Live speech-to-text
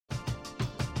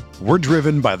We're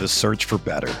driven by the search for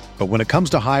better. But when it comes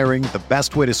to hiring, the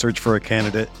best way to search for a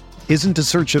candidate isn't to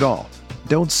search at all.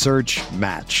 Don't search,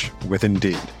 match with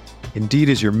Indeed. Indeed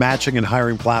is your matching and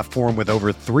hiring platform with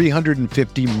over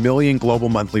 350 million global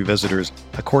monthly visitors,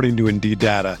 according to Indeed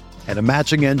data, and a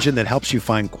matching engine that helps you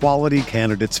find quality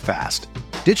candidates fast.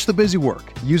 Ditch the busy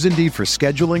work. Use Indeed for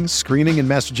scheduling, screening, and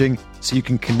messaging so you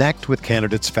can connect with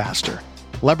candidates faster.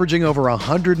 Leveraging over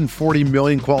 140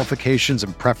 million qualifications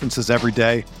and preferences every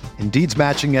day, Indeed's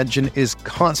matching engine is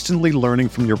constantly learning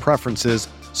from your preferences,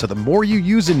 so the more you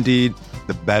use Indeed,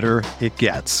 the better it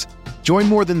gets. Join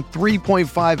more than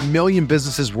 3.5 million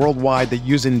businesses worldwide that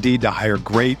use Indeed to hire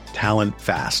great talent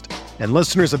fast. And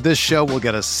listeners of this show will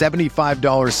get a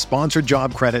 $75 sponsored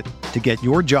job credit to get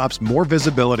your jobs more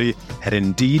visibility at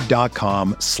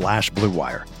Indeed.com/Blue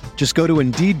Wire. Just go to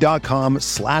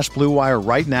Indeed.com/Blue Wire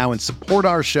right now and support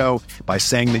our show by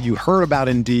saying that you heard about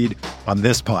Indeed on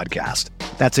this podcast.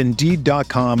 That's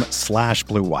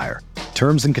Indeed.com/Blue Wire.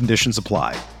 Terms and conditions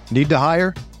apply. Need to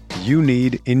hire? You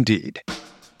need Indeed.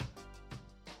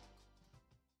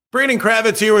 Brandon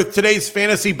Kravitz here with today's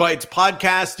Fantasy Bites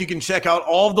podcast. You can check out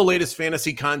all of the latest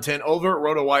fantasy content over at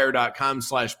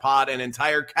rotowire.com/pod, an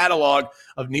entire catalog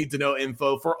of need-to-know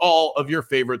info for all of your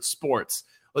favorite sports.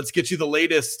 Let's get you the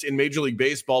latest in Major League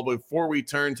Baseball before we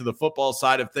turn to the football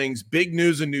side of things. Big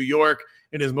news in New York.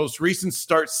 In his most recent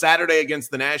start Saturday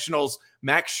against the Nationals,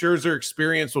 Max Scherzer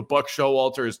experienced what Buck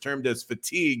Showalter has termed as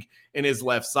fatigue in his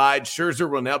left side. Scherzer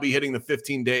will now be hitting the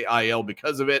 15-day IL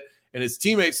because of it, and his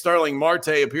teammate Starling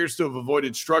Marte appears to have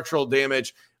avoided structural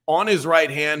damage on his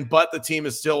right hand, but the team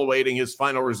is still awaiting his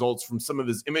final results from some of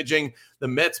his imaging. The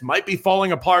Mets might be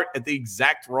falling apart at the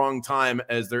exact wrong time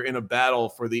as they're in a battle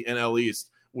for the NL East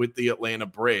with the Atlanta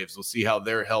Braves. We'll see how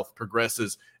their health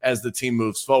progresses as the team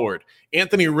moves forward.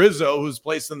 Anthony Rizzo, who's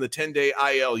placed on the 10-day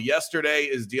IL yesterday,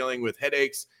 is dealing with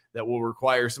headaches that will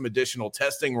require some additional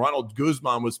testing. Ronald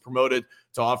Guzman was promoted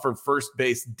to offer first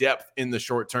base depth in the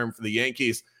short term for the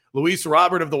Yankees. Luis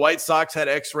Robert of the White Sox had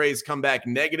x-rays come back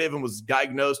negative and was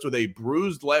diagnosed with a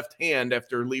bruised left hand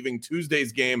after leaving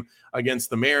Tuesday's game against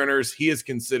the Mariners. He is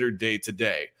considered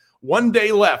day-to-day. 1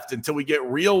 day left until we get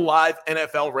real live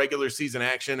NFL regular season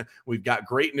action. We've got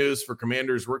great news for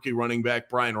Commanders rookie running back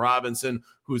Brian Robinson,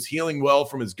 who's healing well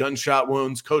from his gunshot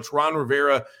wounds. Coach Ron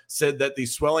Rivera said that the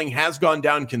swelling has gone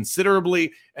down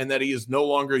considerably and that he is no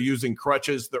longer using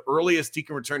crutches. The earliest he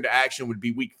can return to action would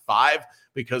be week 5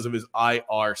 because of his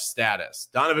IR status.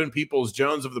 Donovan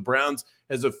Peoples-Jones of the Browns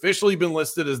has officially been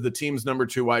listed as the team's number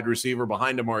 2 wide receiver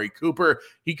behind Amari Cooper.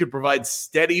 He could provide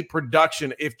steady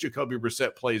production if Jacoby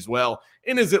Brissett plays well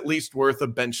and is at least worth a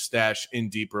bench stash in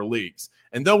deeper leagues.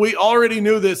 And though we already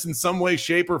knew this in some way,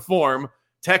 shape, or form,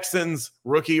 Texans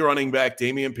rookie running back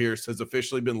Dameon Pierce has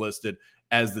officially been listed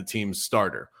as the team's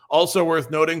starter. Also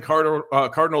worth noting,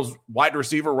 Cardinals wide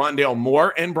receiver Rondale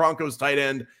Moore and Broncos tight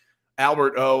end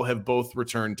Albert O have both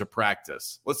returned to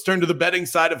practice. Let's turn to the betting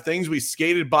side of things. We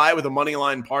skated by with a money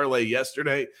line parlay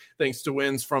yesterday, thanks to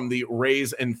wins from the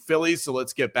Rays and Phillies. So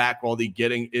let's get back while the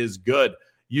getting is good.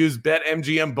 Use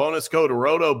BetMGM bonus code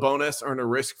ROTOBONUS. Earn a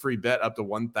risk-free bet up to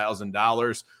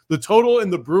 $1,000. The total in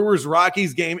the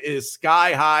Brewers-Rockies game is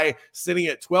sky high, sitting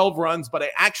at 12 runs, but I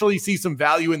actually see some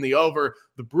value in the over.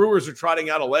 The Brewers are trotting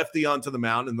out a lefty onto the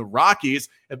mound, and the Rockies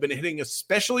have been hitting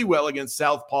especially well against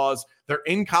southpaws. They're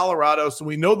in Colorado, so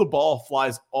we know the ball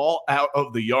flies all out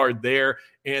of the yard there,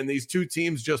 and these two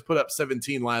teams just put up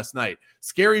 17 last night.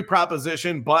 Scary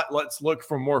proposition, but let's look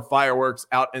for more fireworks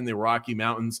out in the Rocky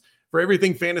Mountains. For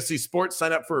everything fantasy sports,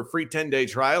 sign up for a free 10-day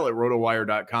trial at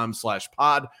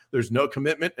rotowire.com/pod. There's no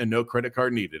commitment and no credit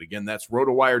card needed. Again, that's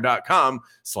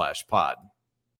rotowire.com/pod.